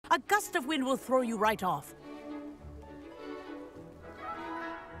A gust of wind will throw you right off.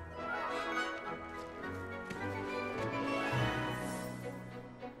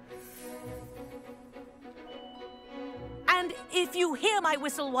 And if you hear my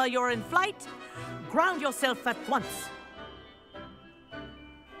whistle while you're in flight, ground yourself at once.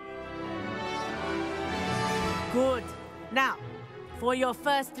 Good. Now, for your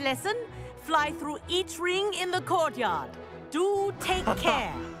first lesson, fly through each ring in the courtyard. Do take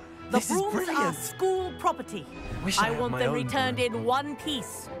care. The brooms are school property. I want them returned in one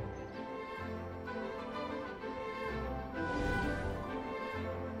piece.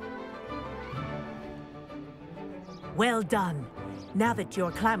 Well done. Now that you're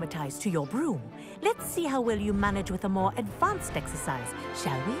acclimatized to your broom, let's see how well you manage with a more advanced exercise,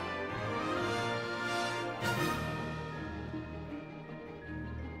 shall we?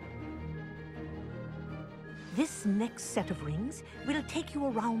 This next set of rings will take you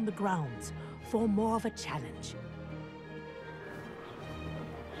around the grounds for more of a challenge.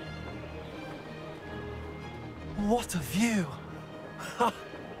 What a view!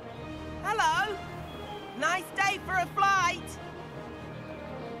 Hello! Nice day for a flight!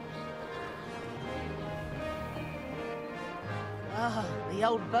 Oh, the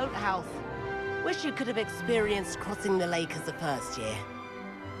old boathouse. Wish you could have experienced crossing the lake as a first year.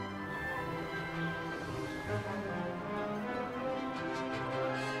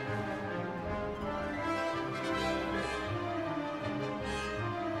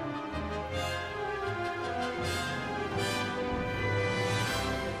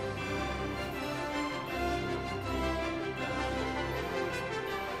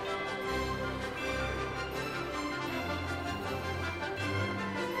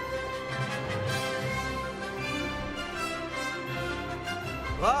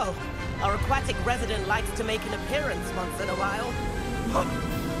 Whoa, our aquatic resident likes to make an appearance once in a while.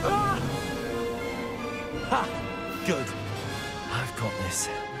 Ha! Good. I've got this.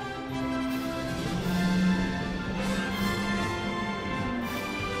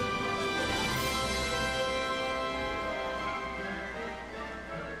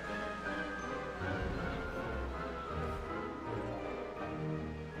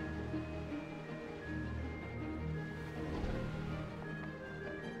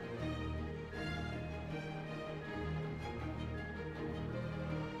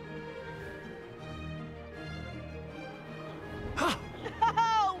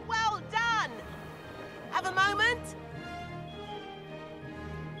 Oh, well done! Have a moment?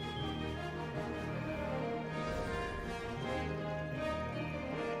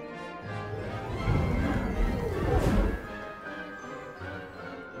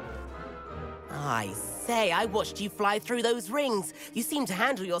 I say, I watched you fly through those rings. You seem to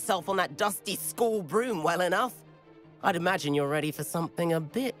handle yourself on that dusty school broom well enough. I'd imagine you're ready for something a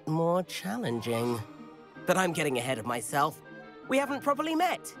bit more challenging. But I'm getting ahead of myself. We haven't properly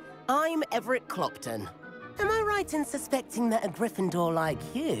met. I'm Everett Clopton. Am I right in suspecting that a Gryffindor like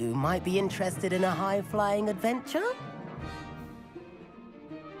you might be interested in a high-flying adventure?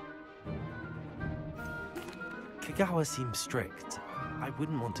 Kagawa seems strict. I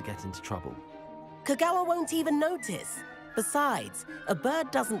wouldn't want to get into trouble. Kagawa won't even notice. Besides, a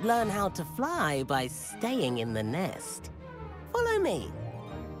bird doesn't learn how to fly by staying in the nest. Follow me.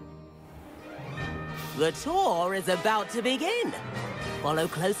 The tour is about to begin. Follow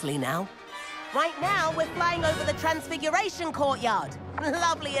closely now. Right now, we're flying over the Transfiguration Courtyard.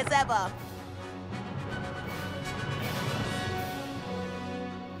 Lovely as ever.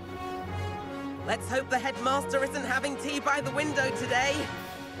 Let's hope the headmaster isn't having tea by the window today.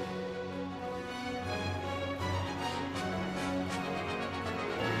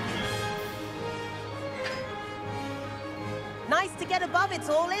 Nice to get above it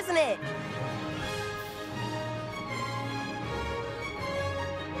all, isn't it?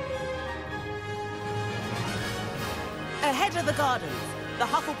 Ahead of the gardens, the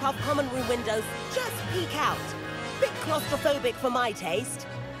Hufflepuff common room windows just peek out. Bit claustrophobic for my taste.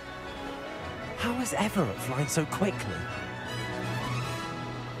 How is Everett flying so quickly?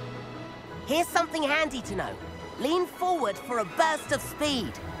 Here's something handy to know. Lean forward for a burst of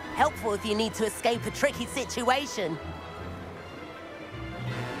speed. Helpful if you need to escape a tricky situation.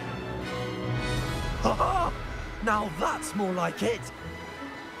 Ha ha! Now that's more like it!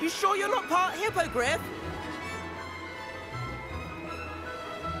 You sure you're not part hippogriff?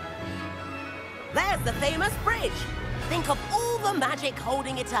 There's the famous bridge. Think of all the magic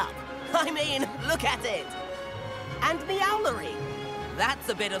holding it up. I mean, look at it. And Meowlery. That's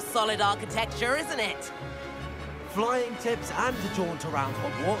a bit of solid architecture, isn't it? Flying tips and a jaunt around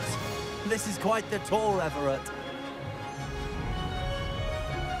Hogwarts. This is quite the tour, Everett.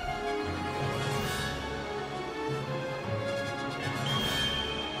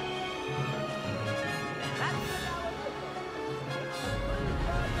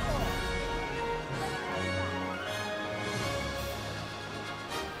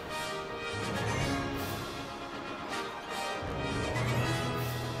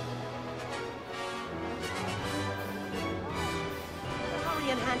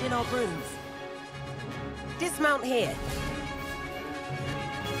 hand in our brooms. Dismount here.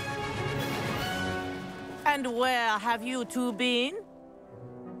 And where have you two been?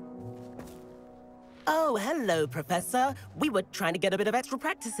 Oh, hello, Professor. We were trying to get a bit of extra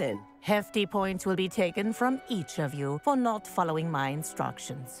practice in. Hefty points will be taken from each of you for not following my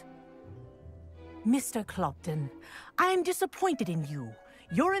instructions. Mr. Clopton, I am disappointed in you.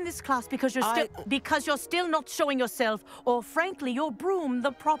 You're in this class because you're still not showing yourself, or frankly, your broom,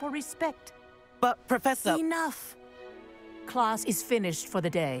 the proper respect. But, Professor... Enough! Class is finished for the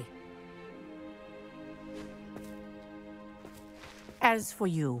day. As for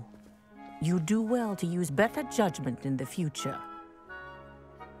you, you do well to use better judgment in the future.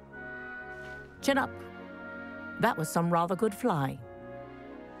 Chin up. That was some rather good flying.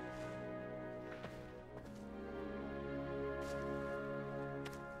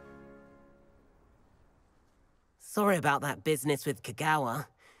 Sorry about that business with Kagawa,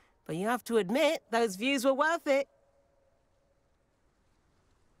 but you have to admit, those views were worth it.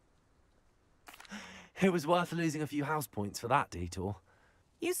 It was worth losing a few house points for that detour.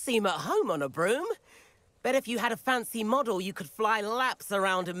 You seem at home on a broom. Bet if you had a fancy model, you could fly laps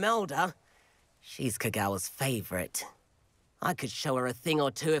around Imelda. She's Kagawa's favorite. I could show her a thing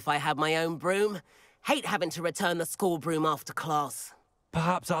or two if I had my own broom. Hate having to return the school broom after class.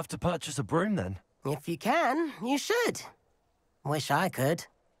 Perhaps I have to purchase a broom then? If you can, you should. Wish I could.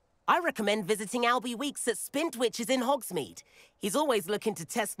 I recommend visiting Albie Weeks at Spintwitches in Hogsmeade. He's always looking to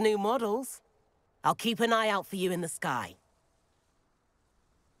test new models. I'll keep an eye out for you in the sky.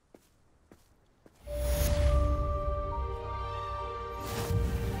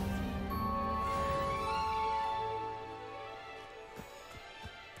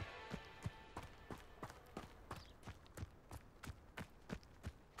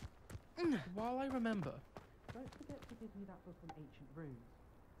 While I remember, don't forget to give me that book on ancient runes.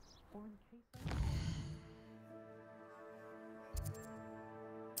 Or in case I...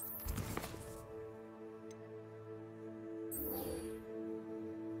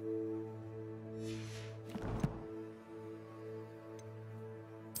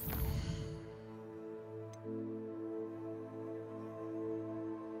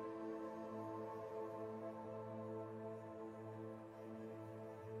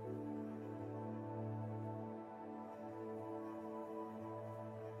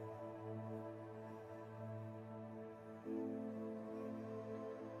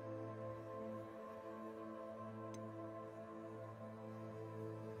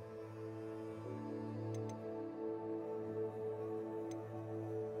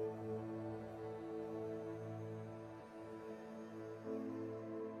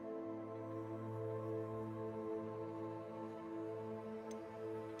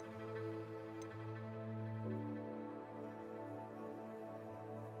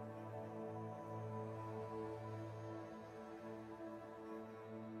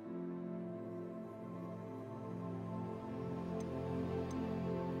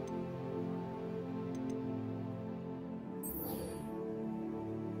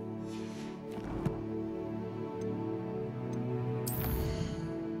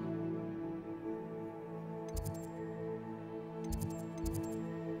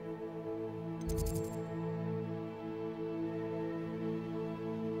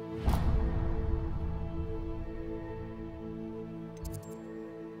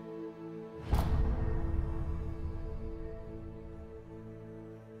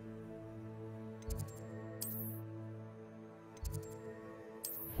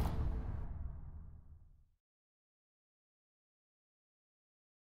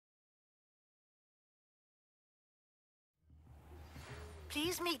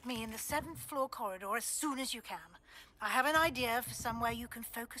 Please meet me in the 7th floor corridor as soon as you can. I have an idea for somewhere you can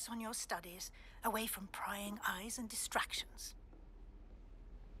focus on your studies, away from prying eyes and distractions.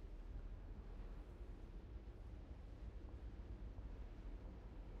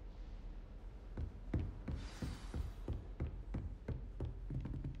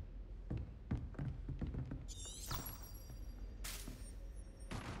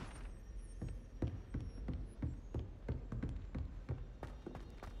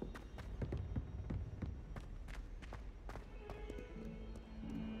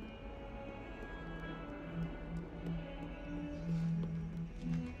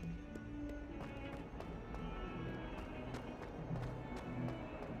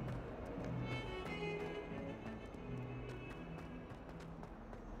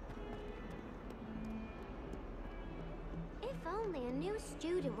 If only a new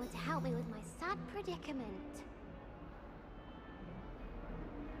student were to help me with my sad predicament.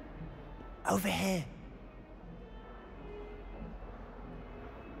 Over here.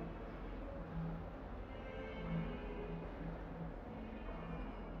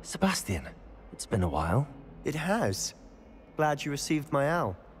 Sebastian, it's been a while. It has. Glad you received my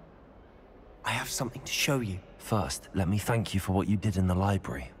owl. I have something to show you. First, let me thank you for what you did in the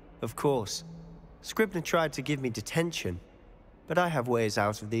library. Of course. Scribner tried to give me detention, but I have ways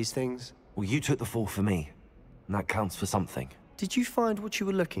out of these things. Well, you took the fall for me, and that counts for something. Did you find what you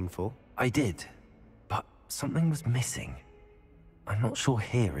were looking for? I did, but something was missing. I'm not sure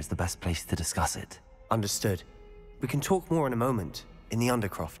here is the best place to discuss it. Understood. We can talk more in a moment, in the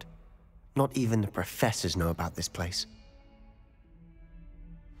Undercroft. Not even the professors know about this place.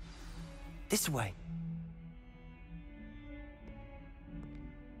 This way.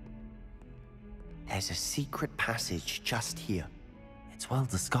 There's a secret passage just here. It's well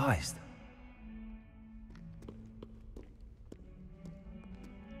disguised.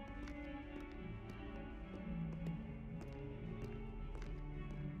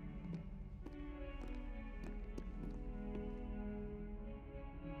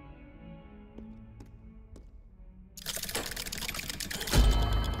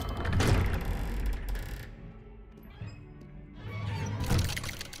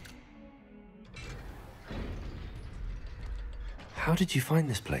 How did you find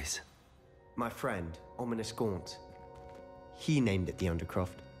this place? My friend, Ominous Gaunt. He named it the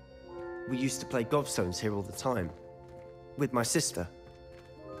Undercroft. We used to play gobstones here all the time. With my sister,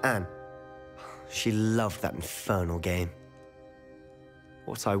 Anne. She loved that infernal game.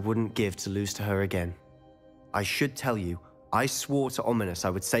 What I wouldn't give to lose to her again. I should tell you, I swore to Ominous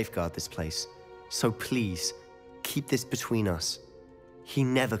I would safeguard this place. So please, keep this between us. He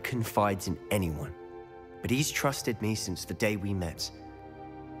never confides in anyone. But he's trusted me since the day we met.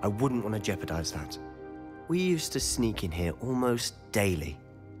 I wouldn't want to jeopardize that. We used to sneak in here almost daily.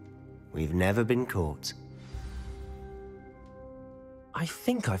 We've never been caught. I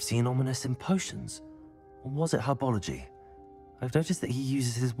think I've seen Ominous in potions. Or was it herbology? I've noticed that he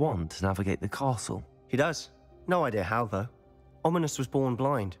uses his wand to navigate the castle. He does. No idea how, though. Ominous was born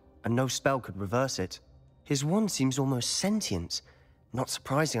blind, and no spell could reverse it. His wand seems almost sentient. Not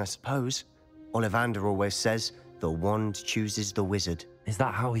surprising, I suppose. Ollivander always says, the wand chooses the wizard. Is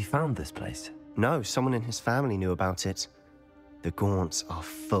that how he found this place? No, someone in his family knew about it. The Gaunts are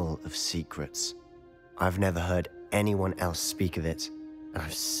full of secrets. I've never heard anyone else speak of it, and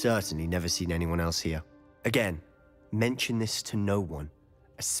I've certainly never seen anyone else here. Again, mention this to no one,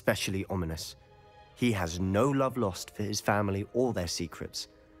 especially Ominous. He has no love lost for his family or their secrets,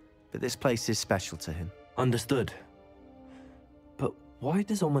 but this place is special to him. Understood. But why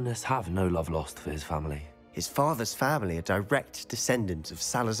does Ominous have no love lost for his family? His father's family are direct descendants of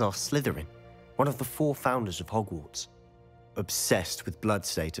Salazar Slytherin, one of the 4 founders of Hogwarts. Obsessed with blood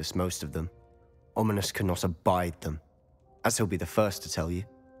status, most of them. Ominous cannot abide them, as he'll be the first to tell you.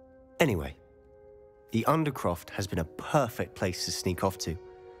 Anyway, the Undercroft has been a perfect place to sneak off to,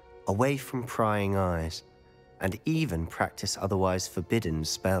 away from prying eyes, and even practice otherwise forbidden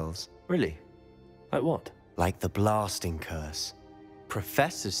spells. Really? Like what? Like the Blasting Curse.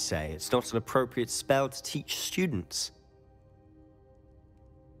 Professors say it's not an appropriate spell to teach students.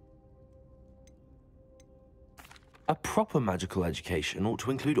 A proper magical education ought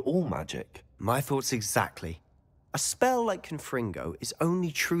to include all magic. My thoughts exactly. A spell like Confringo is only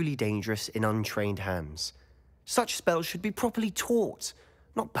truly dangerous in untrained hands. Such spells should be properly taught,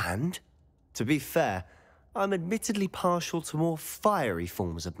 not banned. To be fair, I'm admittedly partial to more fiery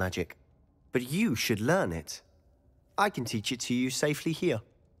forms of magic. But you should learn it. I can teach it to you safely here.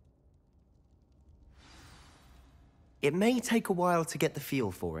 It may take a while to get the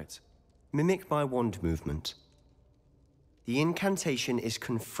feel for it. Mimic my wand movement. The incantation is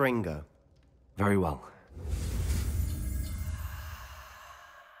Confringo. Very well.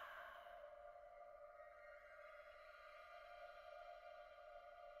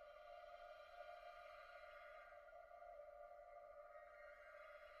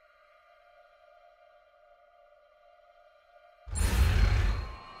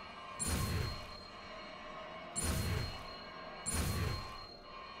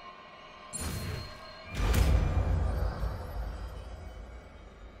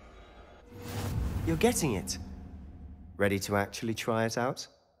 You're getting it. Ready to actually try it out?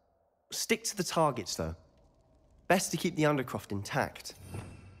 Stick to the targets, though. Best to keep the Undercroft intact.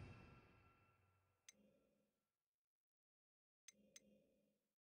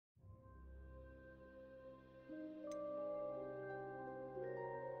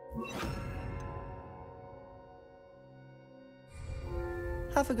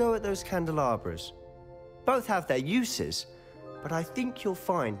 Have a go at those candelabras. Both have their uses, but I think you'll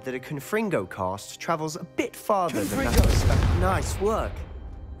find that a Confringo cast travels a bit farther than that. Nice work.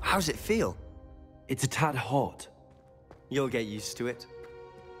 How's it feel? It's a tad hot. You'll get used to it.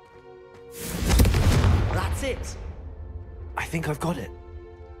 That's it! I think I've got it.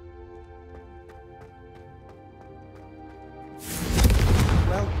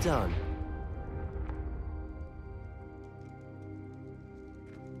 Well done.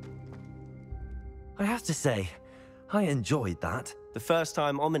 I have to say, I enjoyed that. The first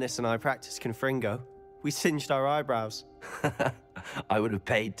time Ominous and I practiced Confringo, we singed our eyebrows. I would have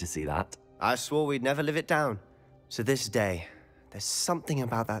paid to see that. I swore we'd never live it down. To this day, there's something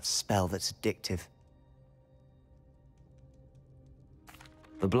about that spell that's addictive.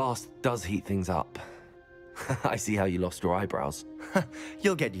 The blast does heat things up. I see how you lost your eyebrows.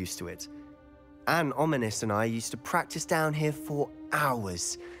 You'll get used to it. And Ominous and I used to practice down here for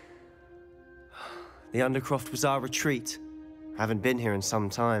hours. The Undercroft was our retreat. Haven't been here in some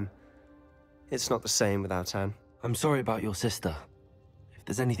time. It's not the same without Anne. I'm sorry about your sister. If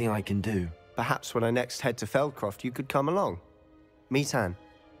there's anything I can do... Perhaps when I next head to Feldcroft, you could come along. Meet Anne.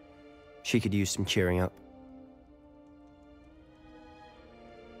 She could use some cheering up.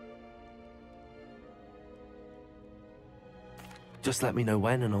 Just let me know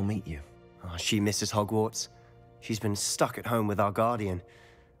when and I'll meet you. Oh, she misses Hogwarts. She's been stuck at home with our guardian,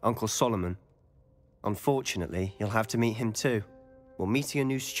 Uncle Solomon. Unfortunately, you'll have to meet him too. Well, meeting a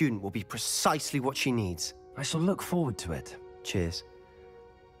new student will be precisely what she needs. I shall look forward to it. Cheers.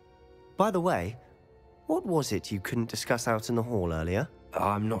 By the way, what was it you couldn't discuss out in the hall earlier?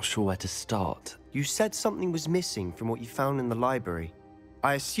 I'm not sure where to start. You said something was missing from what you found in the library.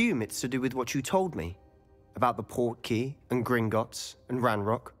 I assume it's to do with what you told me. About the Portkey, and Gringotts, and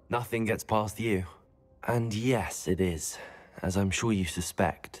Ranrock. Nothing gets past you. And yes, it is. As I'm sure you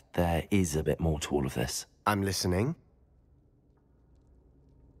suspect, there is a bit more to all of this. I'm listening.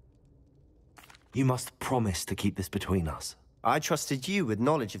 You must promise to keep this between us. I trusted you with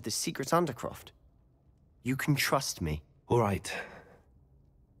knowledge of the secret Undercroft. You can trust me. All right.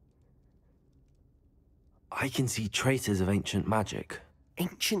 I can see traces of ancient magic.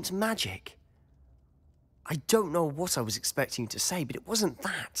 Ancient magic? I don't know what I was expecting you to say, but it wasn't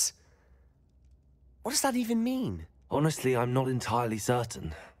that. What does that even mean? Honestly, I'm not entirely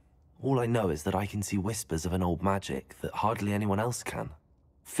certain. All I know is that I can see whispers of an old magic that hardly anyone else can.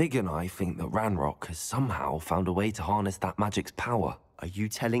 Fig and I think that Ranrock has somehow found a way to harness that magic's power. Are you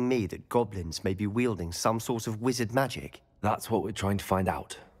telling me that goblins may be wielding some sort of wizard magic? That's what we're trying to find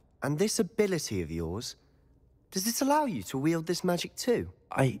out. And this ability of yours, does it allow you to wield this magic too?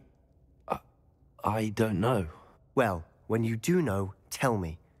 I don't know. Well, when you do know, tell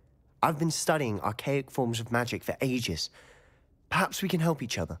me. I've been studying archaic forms of magic for ages. Perhaps we can help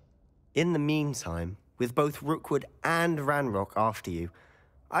each other. In the meantime, with both Rookwood and Ranrock after you,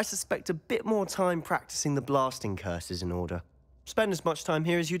 I suspect a bit more time practicing the blasting curse is in order. Spend as much time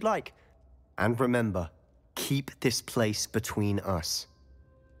here as you'd like. And remember, keep this place between us.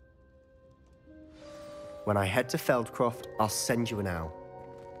 When I head to Feldcroft, I'll send you an owl.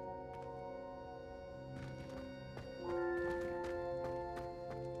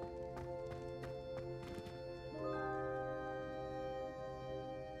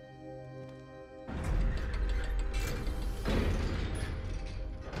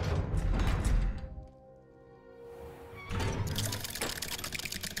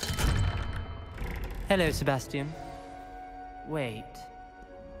 Hello, Sebastian. Wait.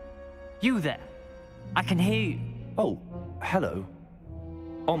 You there? I can hear you. Oh, hello.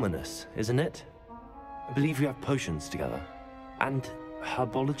 Ominous, isn't it? I believe we have potions together. And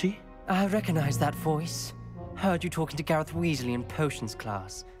herbology? I recognize that voice. Heard you talking to Gareth Weasley in potions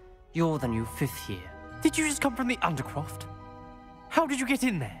class. You're the new 5th year. Did you just come from the Undercroft? How did you get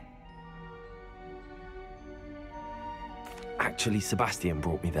in there? Actually, Sebastian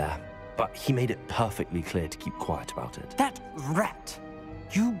brought me there. But he made it perfectly clear to keep quiet about it. That rat!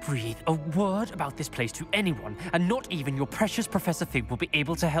 You breathe a word about this place to anyone, and not even your precious Professor Fig will be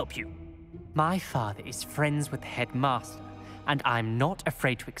able to help you. My father is friends with the headmaster, and I'm not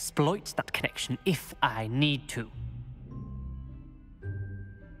afraid to exploit that connection if I need to.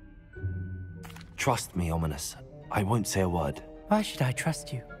 Trust me, Ominous. I won't say a word. Why should I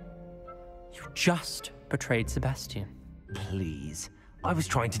trust you? You just betrayed Sebastian. Please. I was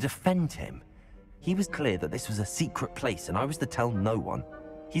trying to defend him. He was clear that this was a secret place and I was to tell no one.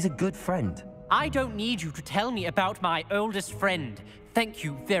 He's a good friend. I don't need you to tell me about my oldest friend. Thank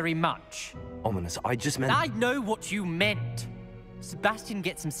you very much. Ominous, I just meant... I know what you meant. Sebastian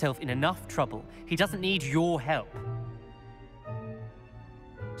gets himself in enough trouble. He doesn't need your help.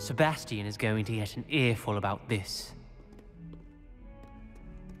 Sebastian is going to get an earful about this.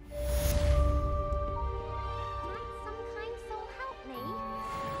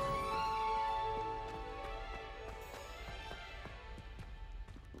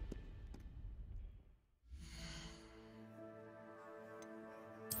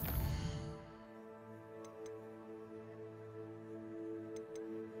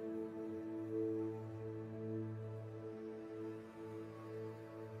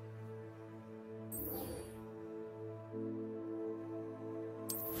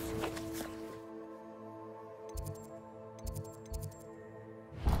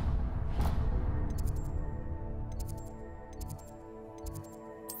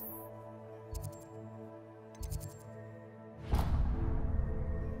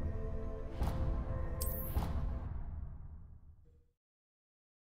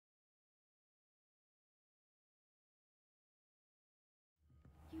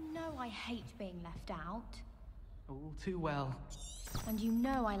 I hate being left out. All too well. And you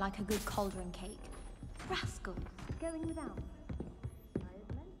know I like a good cauldron cake. Rascals, going without.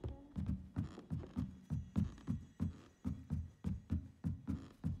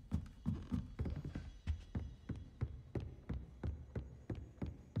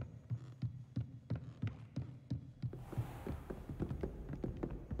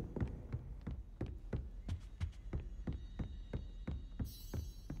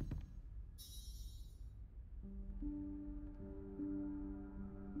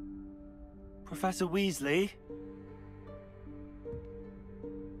 Professor Weasley?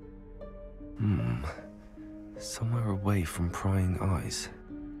 Somewhere away from prying eyes.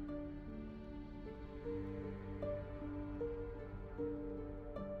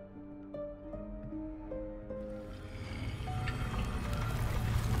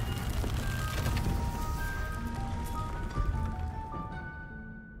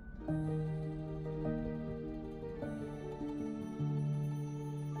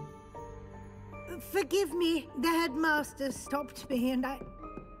 Forgive me, the headmaster stopped me and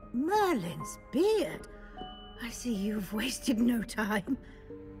Merlin's beard. I see you've wasted no time.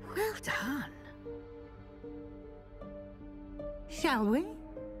 Well done. Shall we?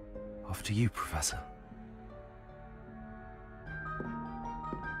 After you, Professor.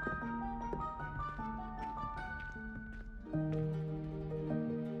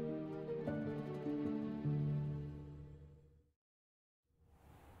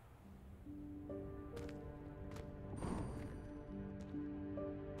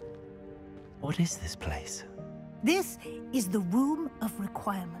 What is this place? This is the Room of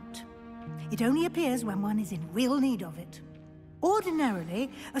Requirement. It only appears when one is in real need of it.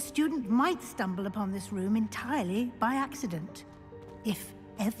 Ordinarily, a student might stumble upon this room entirely by accident. If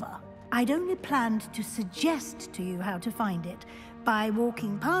ever. I'd only planned to suggest to you how to find it by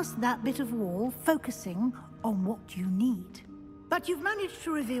walking past that bit of wall, focusing on what you need. But you've managed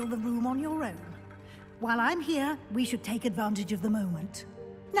to reveal the room on your own. While I'm here, we should take advantage of the moment.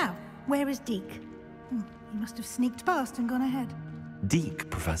 Now, where is Deke? He must have sneaked past and gone ahead. Deke,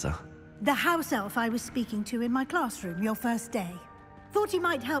 Professor? The house elf I was speaking to in my classroom your first day. Thought he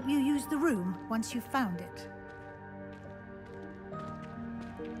might help you use the room once you found it.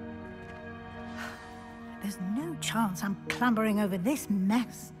 There's no chance I'm clambering over this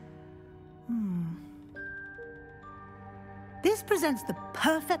mess. This presents the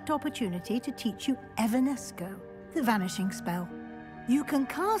perfect opportunity to teach you Evanesco, the vanishing spell. You can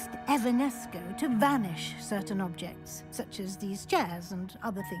cast Evanesco to vanish certain objects, such as these chairs and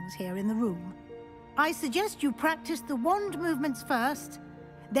other things here in the room. I suggest you practice the wand movements first,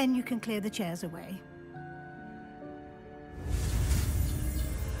 then you can clear the chairs away.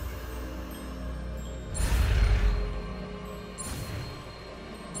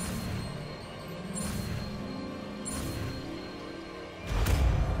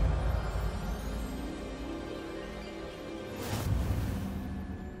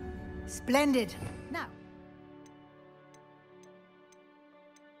 Splendid. Now.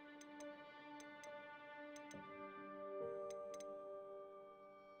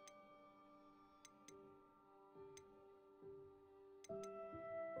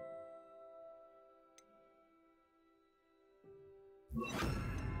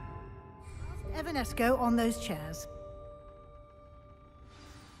 Evanesco on those chairs.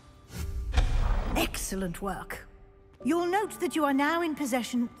 Excellent work. You'll note that you are now in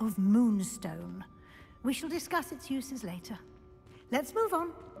possession of Moonstone. We shall discuss its uses later. Let's move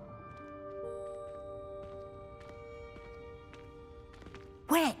on.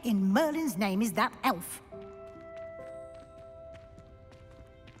 Where in Merlin's name is that elf?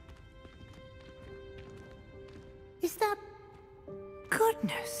 Is that...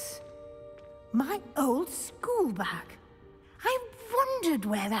 Goodness! My old school bag. I wondered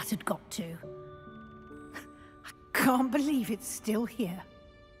where that had got to. Can't believe it's still here.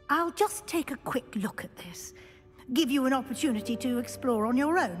 I'll just take a quick look at this. Give you an opportunity to explore on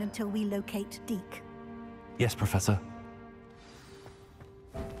your own until we locate Deke. Yes, Professor.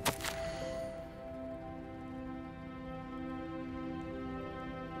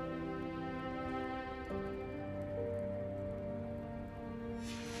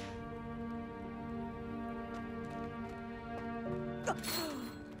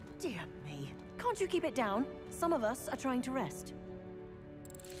 Dear me. Can't you keep it down? Some of us are trying to rest.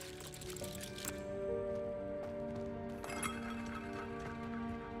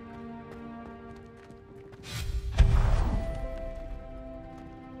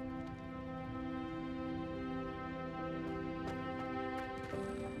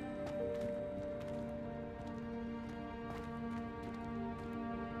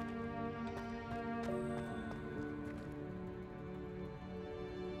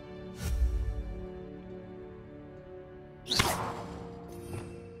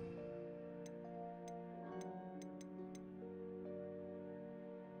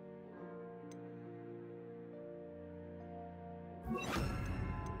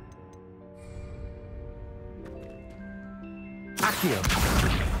 Accio!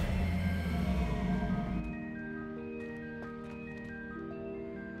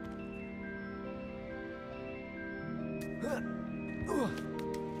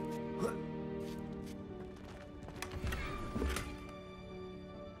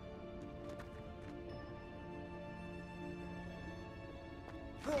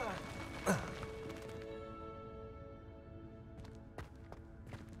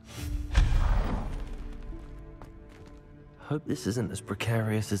 Hope this isn't as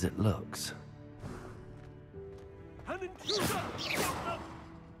precarious as it looks. An intruder!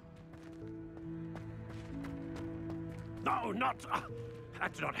 No, not...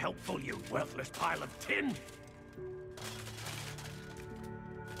 that's not helpful, you worthless pile of tin!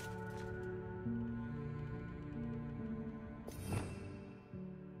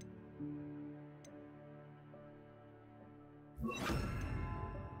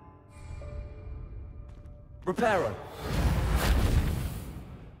 Reparo!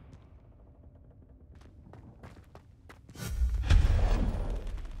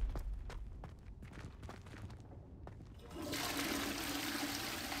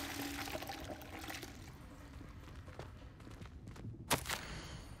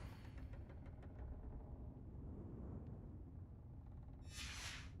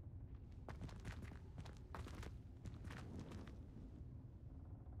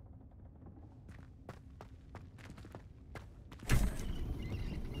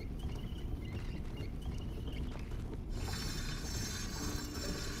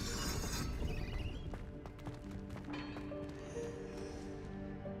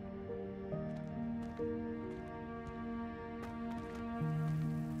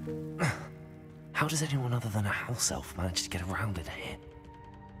 How does anyone other than a house elf manage to get around in here?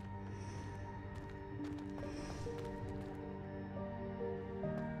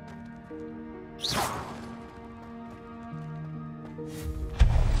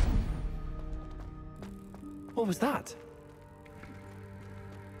 What was that?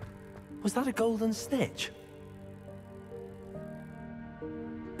 Was that a golden snitch?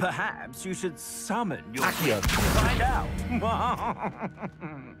 Perhaps you should summon your... Accio! to find out!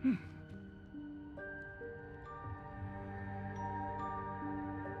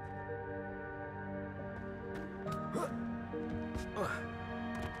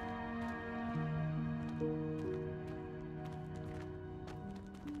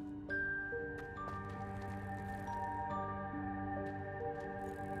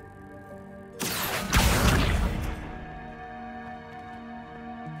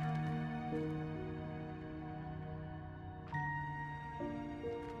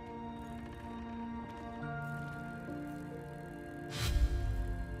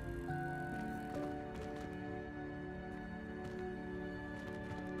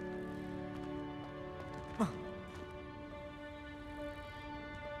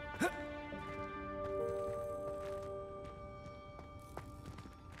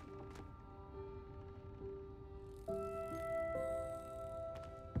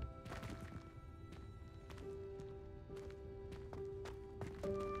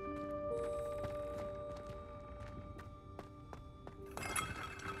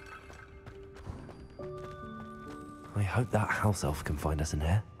 I hope that house elf can find us in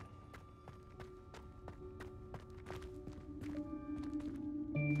here.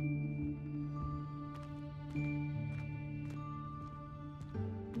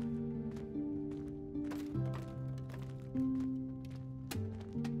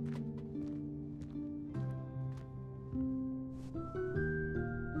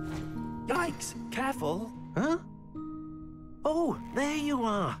 Yikes! Careful! Huh? Oh, there you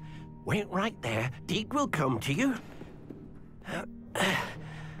are. Wait right there. Deke will come to you.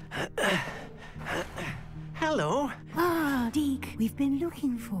 Hello. Ah, Deke, we've been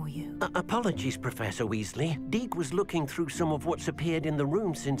looking for you. Apologies, Professor Weasley. Deke was looking through some of what's appeared in the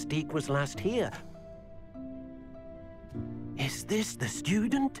room since Deke was last here. Is this the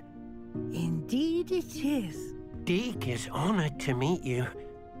student? Indeed it is. Deke is honored to meet you.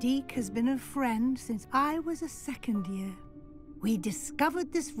 Deke has been a friend since I was a second year. We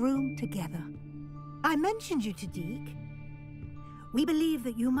discovered this room together. I mentioned you to Deke. We believe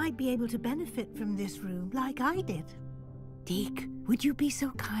that you might be able to benefit from this room like I did. Deke, would you be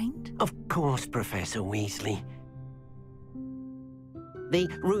so kind? Of course, Professor Weasley. The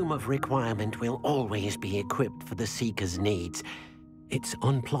Room of Requirement will always be equipped for the Seeker's needs. It's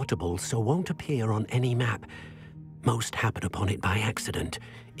unplottable, so won't appear on any map. Most happen upon it by accident,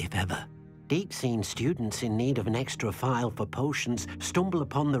 if ever. Deke's seen students in need of an extra file for potions stumble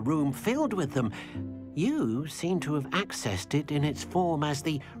upon the room filled with them, You seem to have accessed it in its form as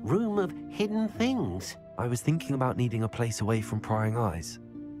the Room of Hidden Things. I was thinking about needing a place away from prying eyes.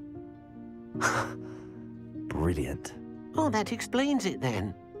 Brilliant. Oh, that explains it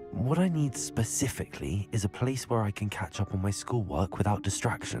then. What I need specifically is a place where I can catch up on my schoolwork without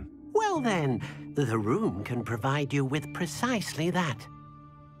distraction. Well then, the room can provide you with precisely that.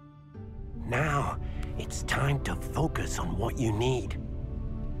 Now, it's time to focus on what you need.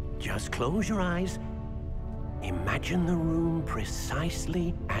 Just close your eyes. Imagine the room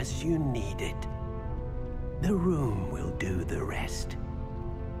precisely as you need it. The room will do the rest.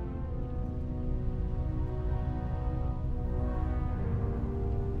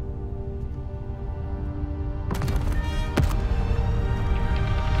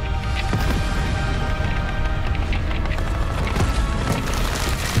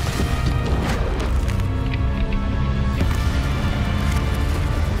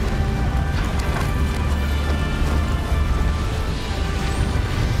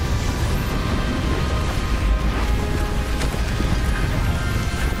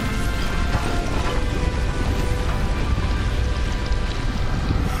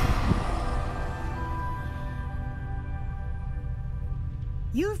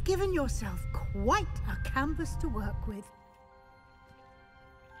 You've given yourself quite a canvas to work with.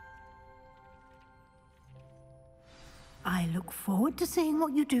 I look forward to seeing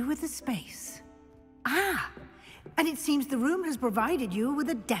what you do with the space. Ah, and it seems the room has provided you with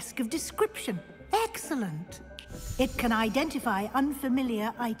a desk of description. Excellent. It can identify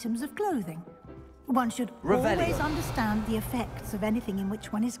unfamiliar items of clothing. One should always understand the effects of anything in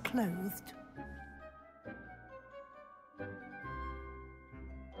which one is clothed.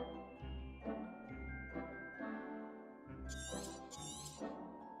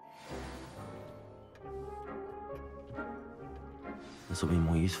 This will be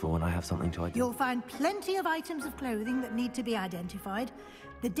more useful when I have something to identify. You'll find plenty of items of clothing that need to be identified.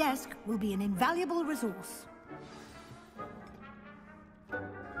 The desk will be an invaluable resource.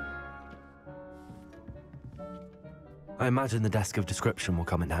 I imagine the desk of description will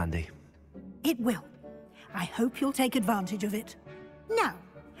come in handy. It will. I hope you'll take advantage of it. Now,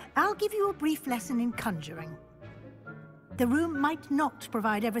 I'll give you a brief lesson in conjuring. The room might not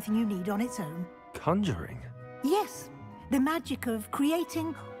provide everything you need on its own. Conjuring? Yes. The magic of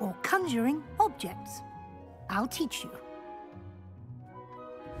creating or conjuring objects. I'll teach you.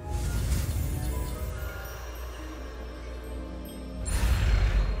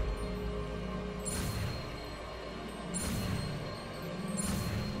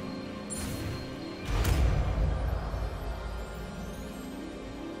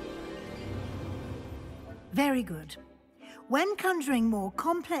 Very good. When conjuring more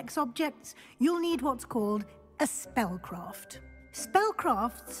complex objects, you'll need what's called a spellcraft.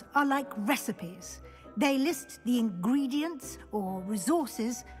 Spellcrafts are like recipes. They list the ingredients or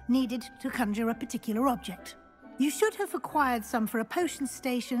resources needed to conjure a particular object. You should have acquired some for a potion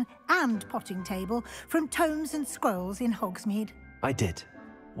station and potting table from tomes and scrolls in Hogsmeade. I did.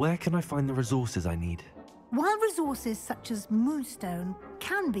 Where can I find the resources I need? While resources such as moonstone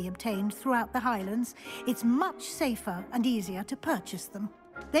can be obtained throughout the Highlands, it's much safer and easier to purchase them.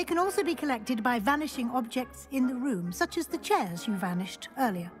 They can also be collected by vanishing objects in the room, such as the chairs you vanished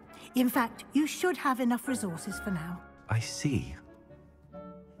earlier. In fact, you should have enough resources for now. I see.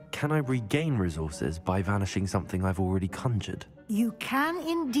 Can I regain resources by vanishing something I've already conjured? You can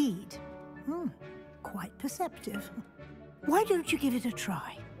indeed. Quite perceptive. Why don't you give it a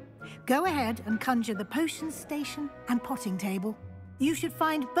try? Go ahead and conjure the potion station and potting table. You should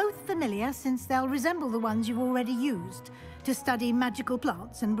find both familiar, since they'll resemble the ones you've already used to study magical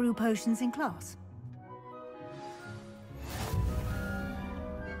plants and brew potions in class.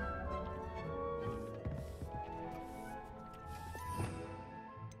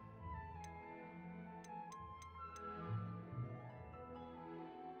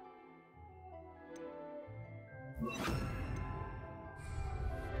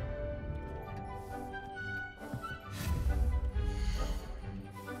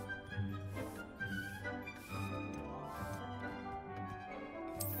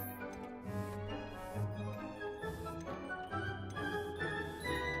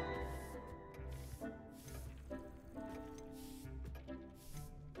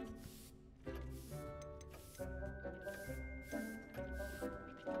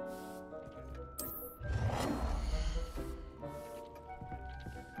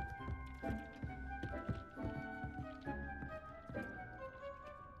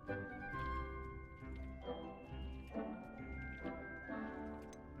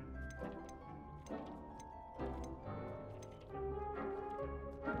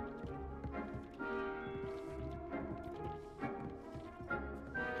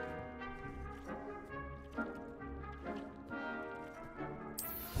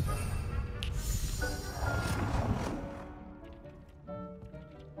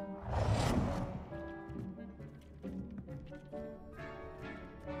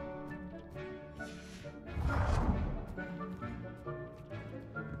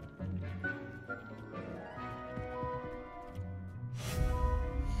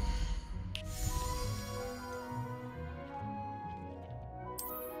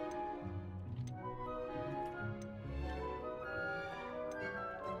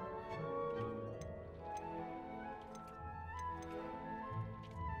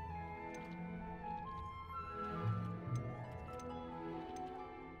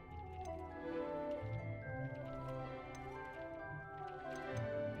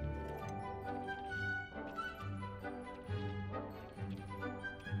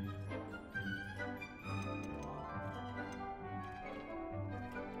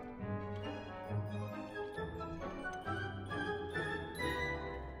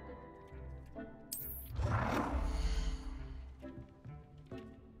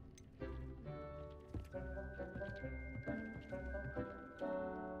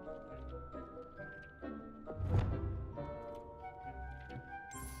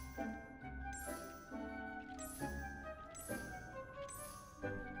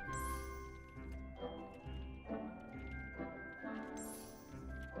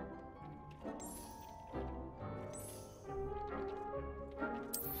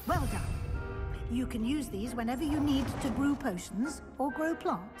 Well done. You can use these whenever you need to brew potions or grow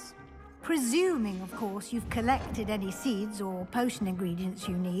plants. Presuming, of course, you've collected any seeds or potion ingredients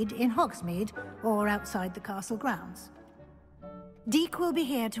you need in Hogsmeade or outside the castle grounds. Deek will be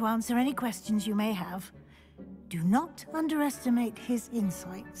here to answer any questions you may have. Do not underestimate his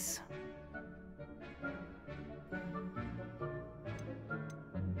insights.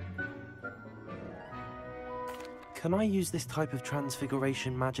 Can I use this type of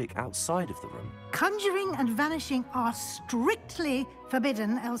transfiguration magic outside of the room? Conjuring and vanishing are strictly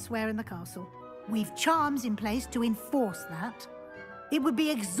forbidden elsewhere in the castle. We've charms in place to enforce that. It would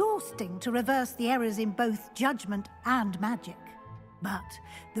be exhausting to reverse the errors in both judgment and magic. But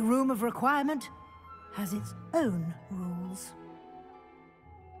the Room of Requirement has its own rules.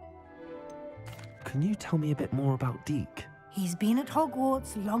 Can you tell me a bit more about Deek? He's been at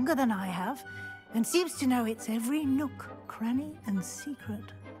Hogwarts longer than I have, and seems to know its every nook, cranny, and secret.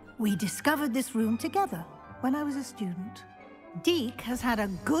 We discovered this room together when I was a student. Deek has had a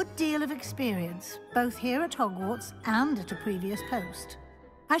good deal of experience, both here at Hogwarts and at a previous post.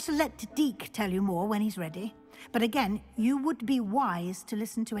 I shall let Deek tell you more when he's ready, but again, you would be wise to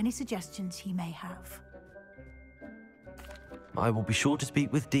listen to any suggestions he may have. I will be sure to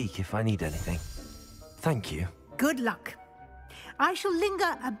speak with Deek if I need anything. Thank you. Good luck. I shall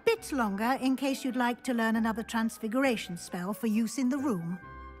linger a bit longer in case you'd like to learn another transfiguration spell for use in the room.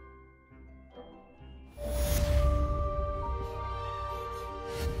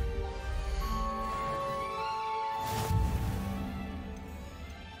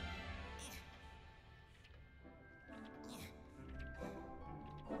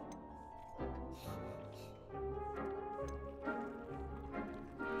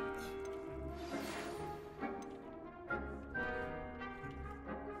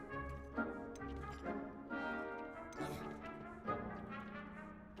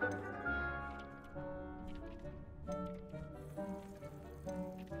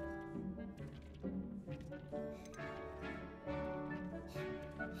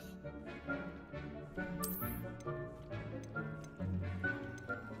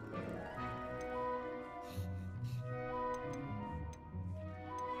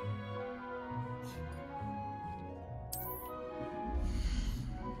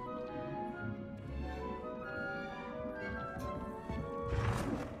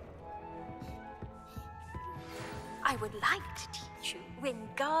 I would like to teach you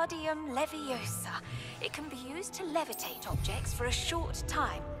Wingardium Leviosa. It can be used to levitate objects for a short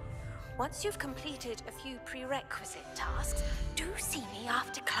time. Once you've completed a few prerequisite tasks, do see me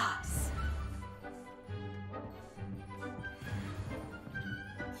after class.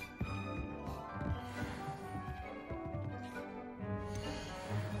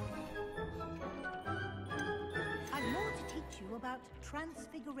 I've more to teach you about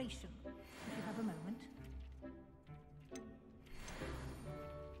transfiguration, if you have a moment.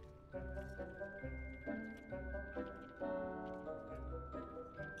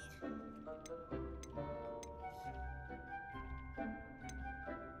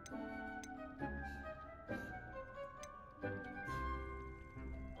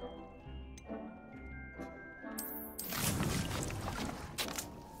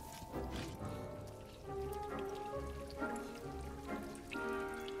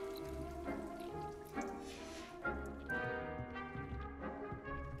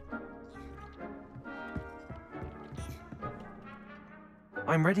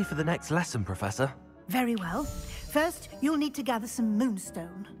 I'm ready for the next lesson, Professor. Very well. First, you'll need to gather some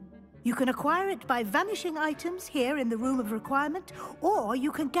moonstone. You can acquire it by vanishing items here in the Room of Requirement, or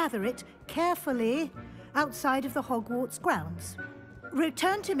you can gather it carefully outside of the Hogwarts grounds.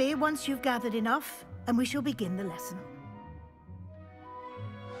 Return to me once you've gathered enough, and we shall begin the lesson.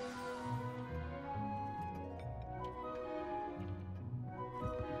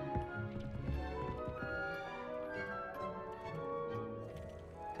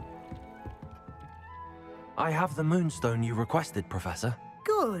 I have the moonstone you requested, Professor.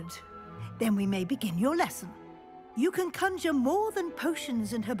 Good. Then we may begin your lesson. You can conjure more than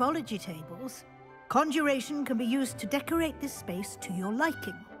potions and herbology tables. Conjuration can be used to decorate this space to your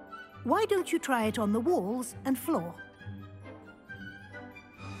liking. Why don't you try it on the walls and floor?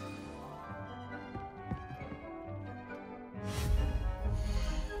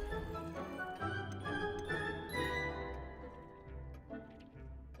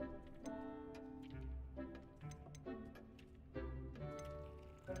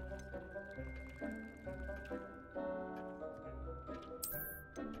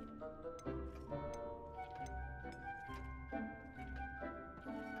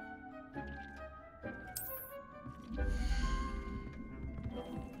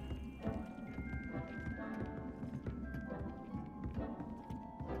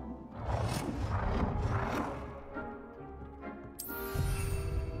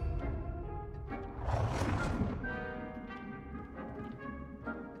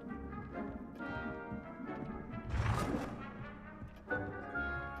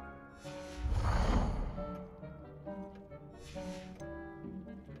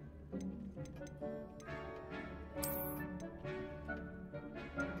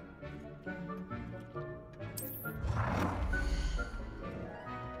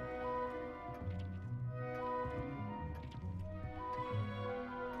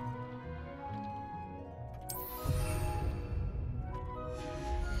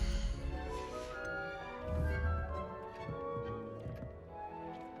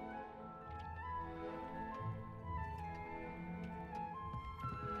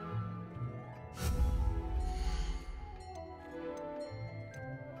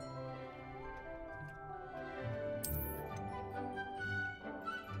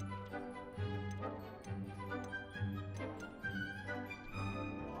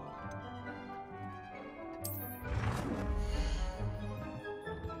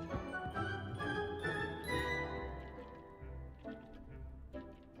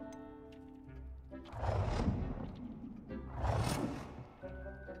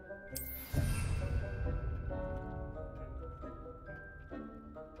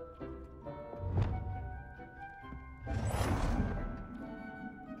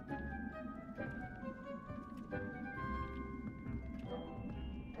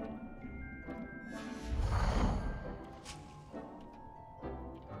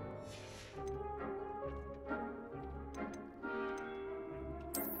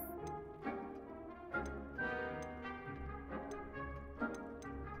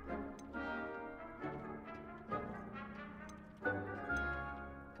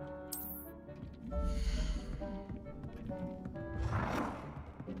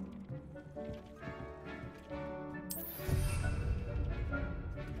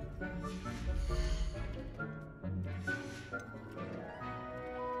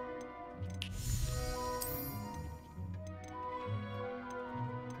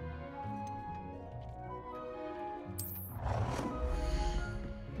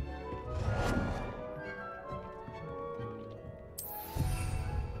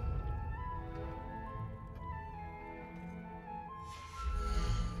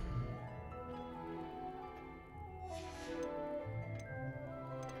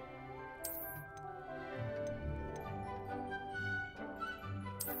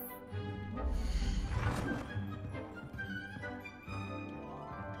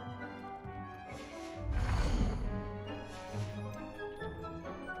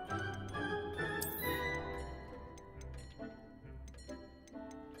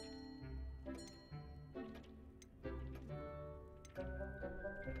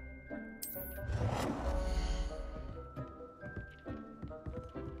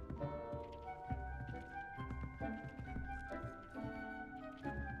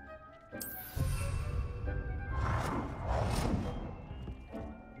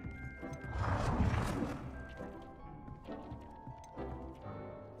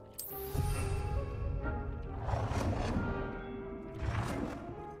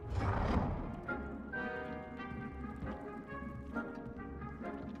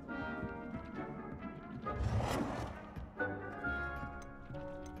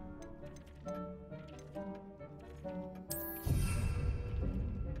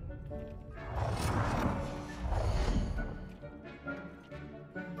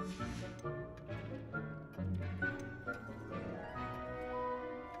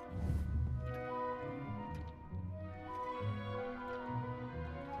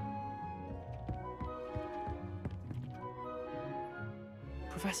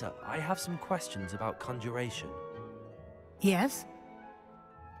 Professor, I have some questions about conjuration. Yes?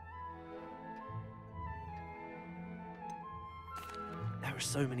 There are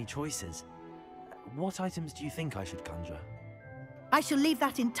so many choices. What items do you think I should conjure? I shall leave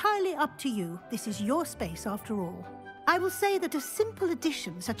that entirely up to you. This is your space, after all. I will say that a simple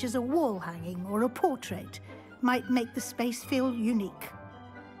addition, such as a wall hanging or a portrait, might make the space feel unique.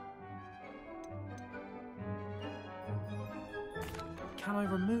 Can I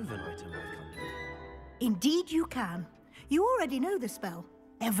remove an item I've conjured? Indeed you can. You already know the spell,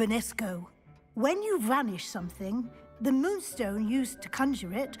 Evanesco. When you vanish something, the moonstone used to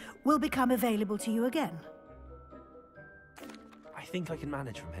conjure it will become available to you again. I think I can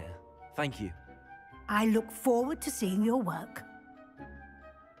manage from here. Thank you. I look forward to seeing your work.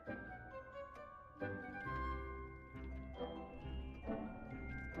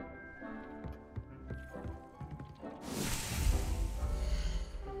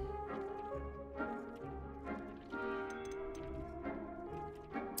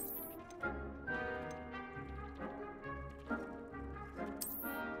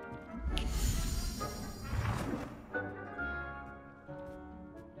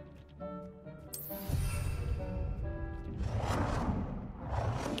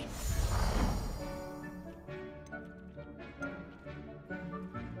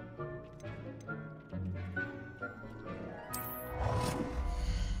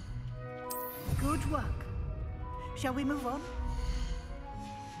 Good work. Shall we move on?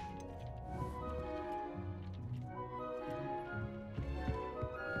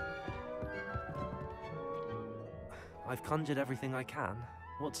 I've conjured everything I can.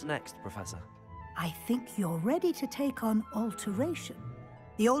 What's next, Professor? I think you're ready to take on alteration.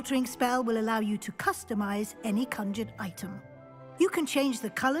 The altering spell will allow you to customize any conjured item. You can change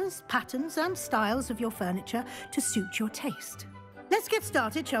the colors, patterns, and styles of your furniture to suit your taste. Let's get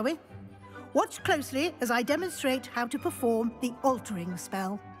started, shall we? Watch closely as I demonstrate how to perform the altering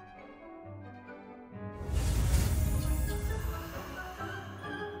spell.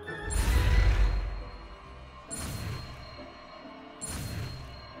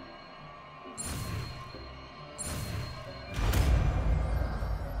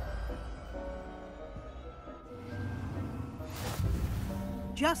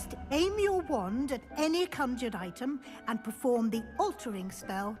 Just aim your wand at any conjured item and perform the altering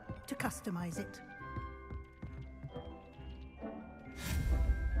spell to customize it.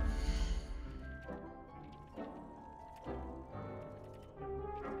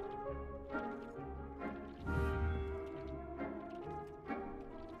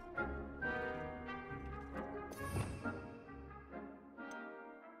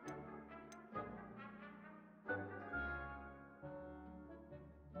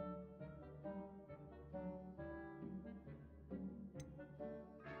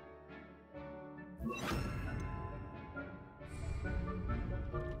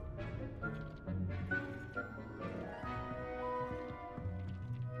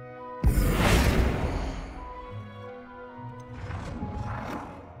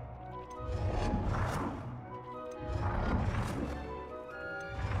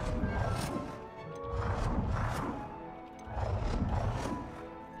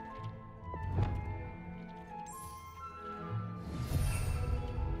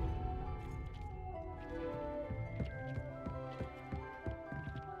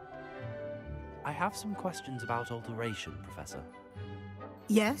 I have some questions about alteration, Professor.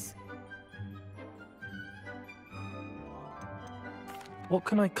 Yes? What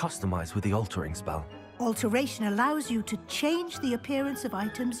can I customize with the altering spell? Alteration allows you to change the appearance of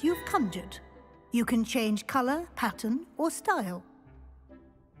items you've conjured. You can change color, pattern, or style.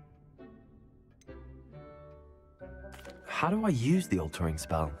 How do I use the altering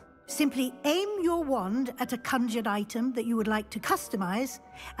spell? Simply aim your wand at a conjured item that you would like to customize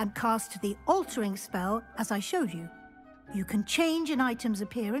and cast the altering spell as I showed you. You can change an item's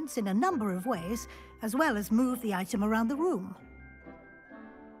appearance in a number of ways, as well as move the item around the room.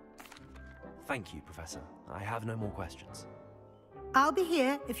 Thank you, Professor. I have no more questions. I'll be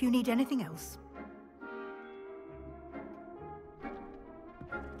here if you need anything else.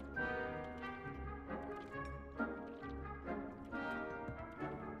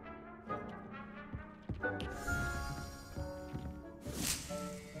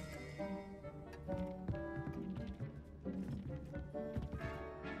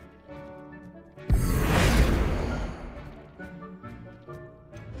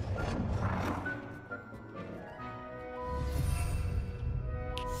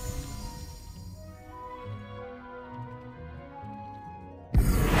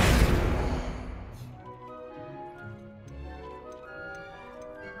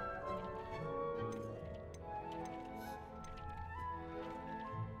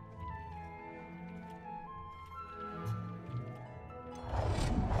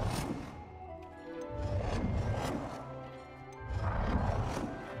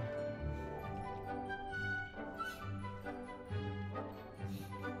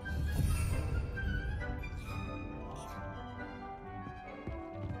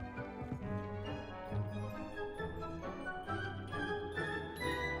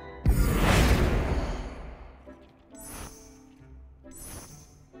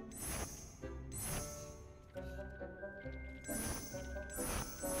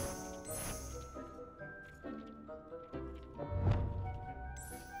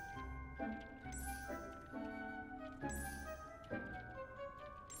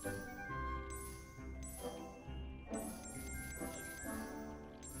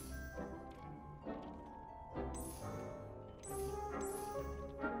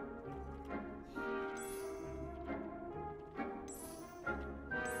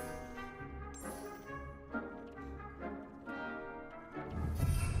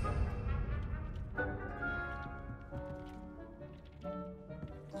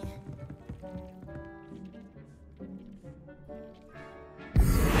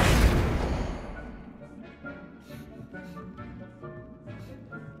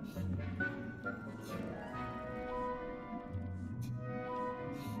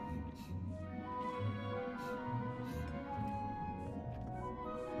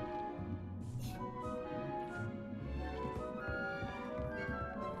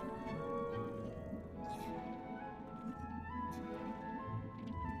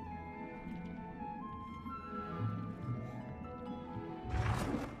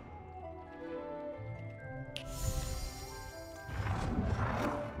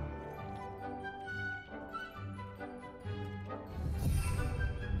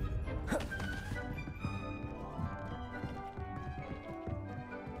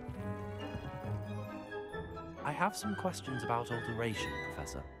 have some questions about alteration,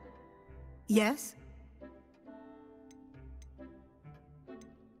 Professor. Yes?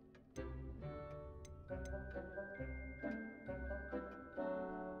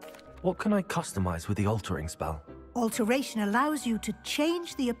 What can I customize with the altering spell? Alteration allows you to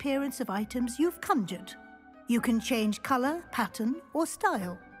change the appearance of items you've conjured. You can change color, pattern, or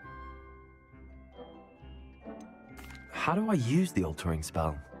style. How do I use the altering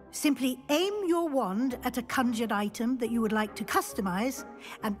spell? Simply aim your wand at a conjured item that you would like to customize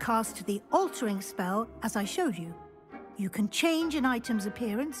and cast the altering spell as I showed you. You can change an item's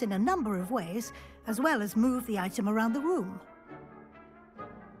appearance in a number of ways, as well as move the item around the room.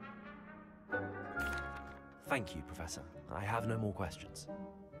 Thank you, Professor. I have no more questions.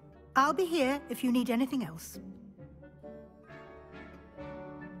 I'll be here if you need anything else.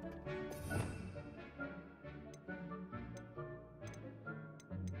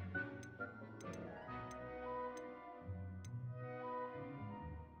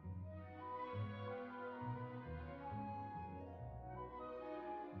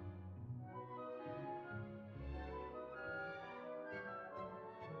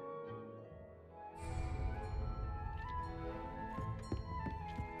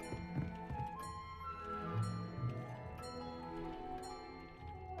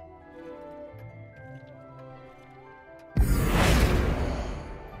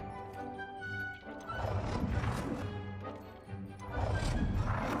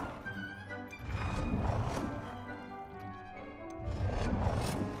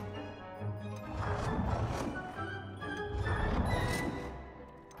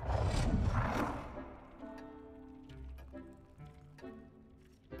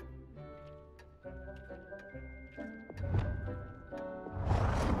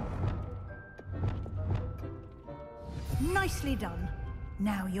 Nicely done.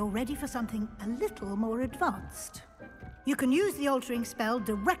 Now you're ready for something a little more advanced. You can use the altering spell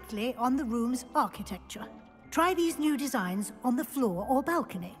directly on the room's architecture. Try these new designs on the floor or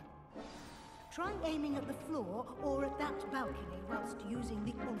balcony. Try aiming at the floor or at that balcony whilst using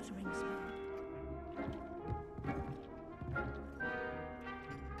the altering spell.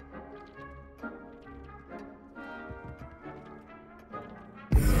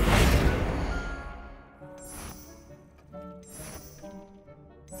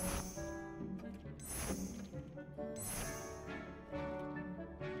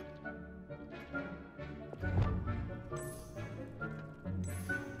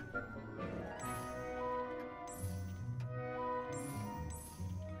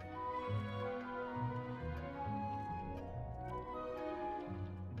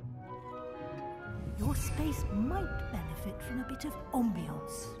 Your space might benefit from a bit of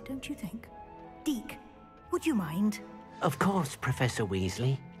ambiance, don't you think? Deke, would you mind? Of course, Professor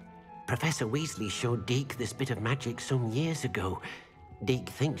Weasley. Professor Weasley showed Deke this bit of magic some years ago. Deke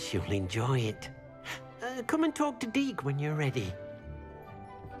thinks you'll enjoy it. Come and talk to Deke when you're ready.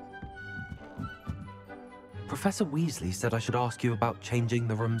 Professor Weasley said I should ask you about changing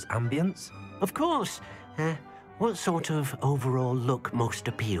the room's ambience? Of course. What sort of overall look most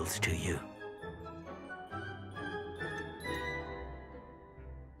appeals to you?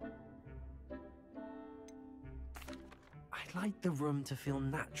 I'd like the room to feel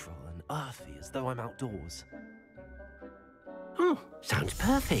natural and earthy, as though I'm outdoors. Oh, sounds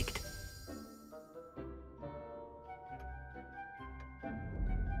perfect.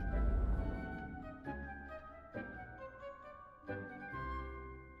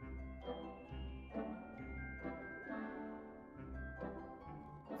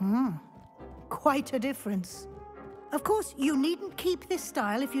 Quite a difference. Of course, you needn't keep this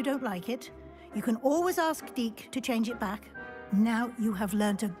style if you don't like it. You can always ask Deke to change it back. Now you have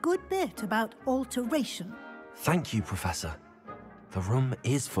learnt a good bit about alteration. Thank you, Professor. The room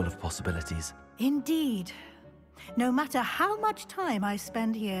is full of possibilities. Indeed. No matter how much time I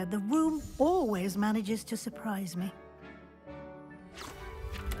spend here, the room always manages to surprise me.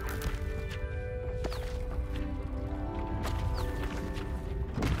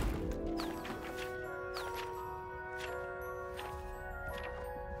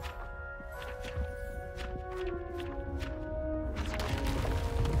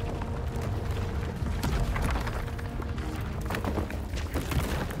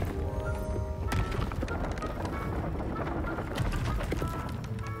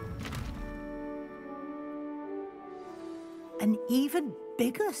 An even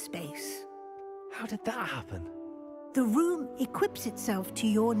bigger space. How did that happen? The room equips itself to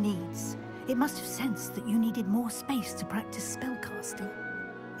your needs. It must have sensed that you needed more space to practice spellcasting.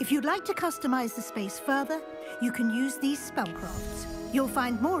 If you'd like to customize the space further, you can use these spellcrafts. You'll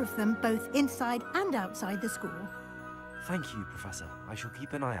find more of them both inside and outside the school. Thank you, Professor. I shall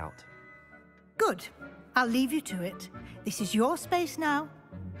keep an eye out. Good. I'll leave you to it. This is your space now.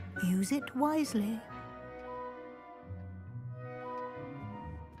 Use it wisely.